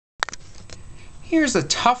Here's a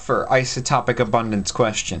tougher isotopic abundance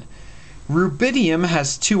question. Rubidium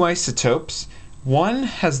has two isotopes. One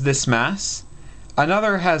has this mass,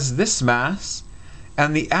 another has this mass,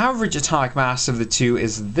 and the average atomic mass of the two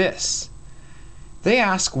is this. They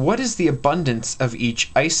ask, what is the abundance of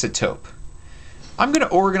each isotope? I'm going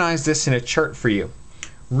to organize this in a chart for you.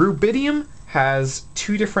 Rubidium has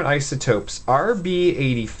two different isotopes,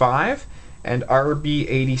 Rb85 and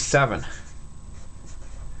Rb87.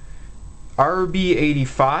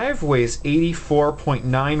 Rb85 weighs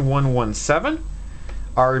 84.9117.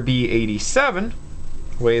 Rb87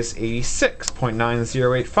 weighs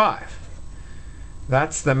 86.9085.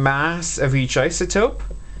 That's the mass of each isotope.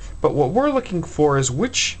 But what we're looking for is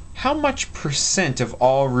how much percent of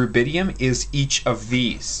all rubidium is each of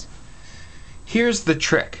these. Here's the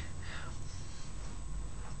trick.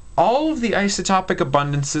 All of the isotopic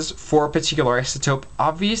abundances for a particular isotope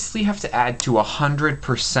obviously have to add to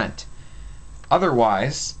 100%.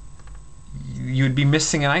 Otherwise, you'd be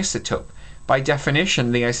missing an isotope. By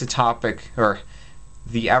definition, the isotopic, or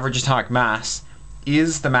the average atomic mass,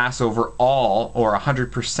 is the mass over all, or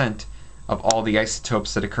 100%, of all the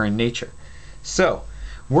isotopes that occur in nature. So,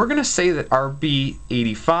 we're going to say that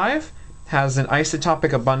Rb85 has an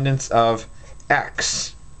isotopic abundance of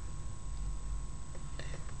X.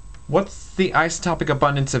 What's the isotopic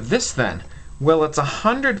abundance of this then? Well, it's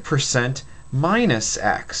 100% minus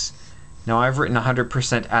X. Now I've written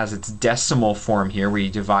 100% as its decimal form here, where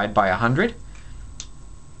you divide by 100.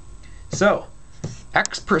 So,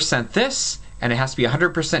 X% this, and it has to be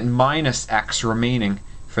 100% minus X remaining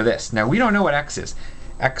for this. Now we don't know what X is.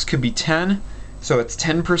 X could be 10, so it's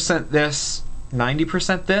 10% this,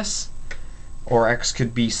 90% this. Or X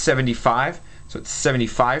could be 75, so it's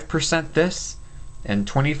 75% this, and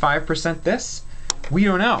 25% this. We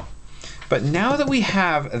don't know. But now that we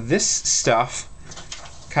have this stuff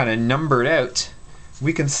kind of numbered out,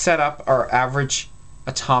 we can set up our average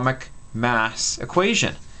atomic mass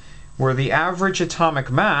equation, where the average atomic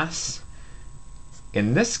mass,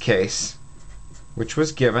 in this case, which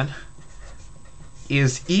was given,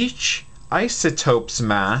 is each isotope's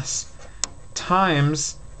mass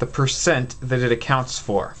times the percent that it accounts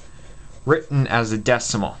for, written as a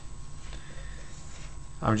decimal.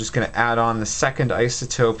 I'm just going to add on the second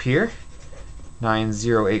isotope here.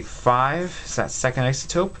 9085 is that second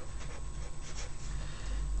isotope.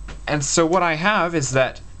 And so what I have is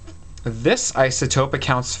that this isotope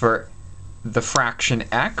accounts for the fraction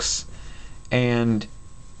X, and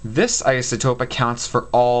this isotope accounts for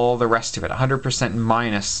all the rest of it, 100%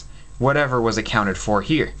 minus whatever was accounted for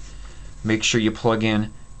here. Make sure you plug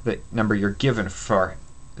in the number you're given for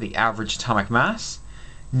the average atomic mass.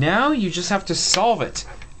 Now you just have to solve it,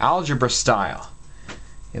 algebra style.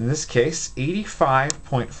 In this case,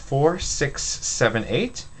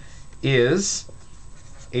 85.4678 is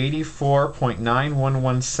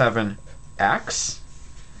 84.9117x,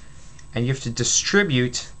 and you have to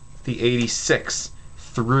distribute the 86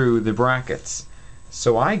 through the brackets.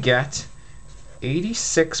 So I get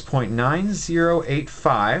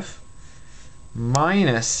 86.9085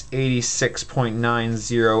 minus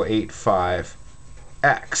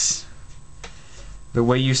 86.9085x. The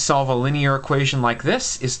way you solve a linear equation like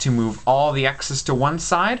this is to move all the x's to one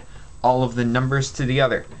side, all of the numbers to the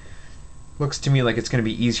other. Looks to me like it's going to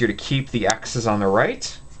be easier to keep the x's on the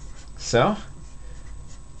right. So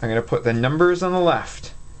I'm going to put the numbers on the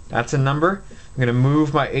left. That's a number. I'm going to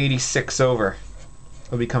move my 86 over.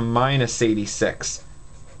 It'll become minus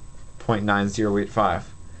 86.9085.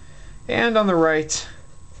 And on the right,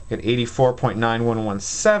 get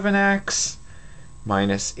 84.9117x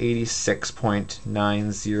minus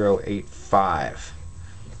 86.9085.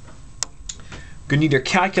 Gonna need your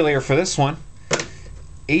calculator for this one.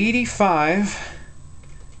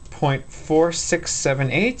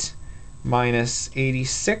 85.4678 minus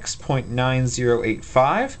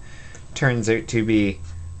 86.9085 turns out to be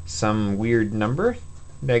some weird number,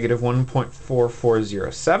 negative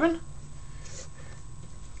 1.4407.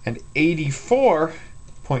 And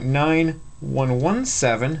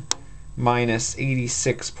 84.9117 minus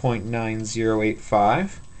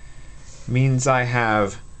 86.9085 means I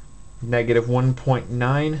have negative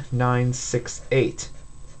 1.9968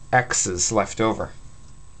 x's left over.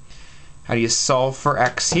 How do you solve for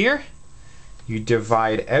x here? You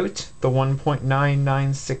divide out the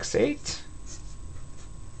 1.9968.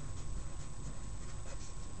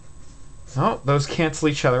 Oh, those cancel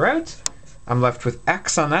each other out. I'm left with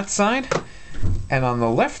x on that side, and on the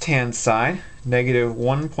left-hand side, negative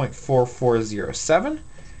 1.4407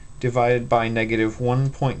 divided by negative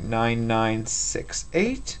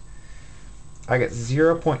 1.9968. I get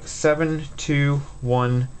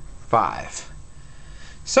 0.7215.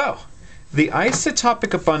 So, the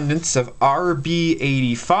isotopic abundance of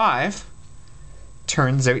Rb85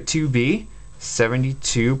 turns out to be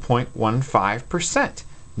 72.15%.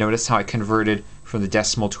 Notice how I converted from the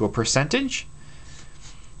decimal to a percentage.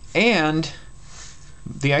 And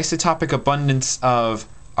the isotopic abundance of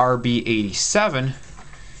Rb87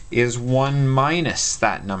 is 1 minus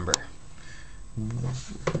that number.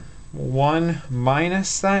 1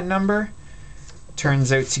 minus that number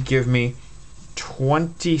turns out to give me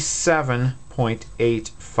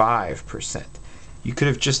 27.85%. You could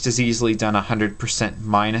have just as easily done 100%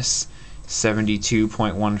 minus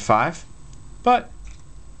 72.15, but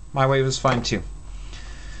my way was fine too.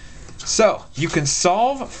 So you can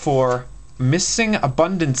solve for missing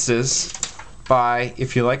abundances by,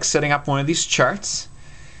 if you like, setting up one of these charts,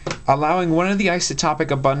 allowing one of the isotopic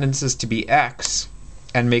abundances to be x,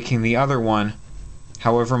 and making the other one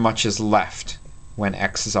however much is left when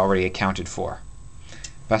x is already accounted for.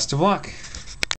 Best of luck.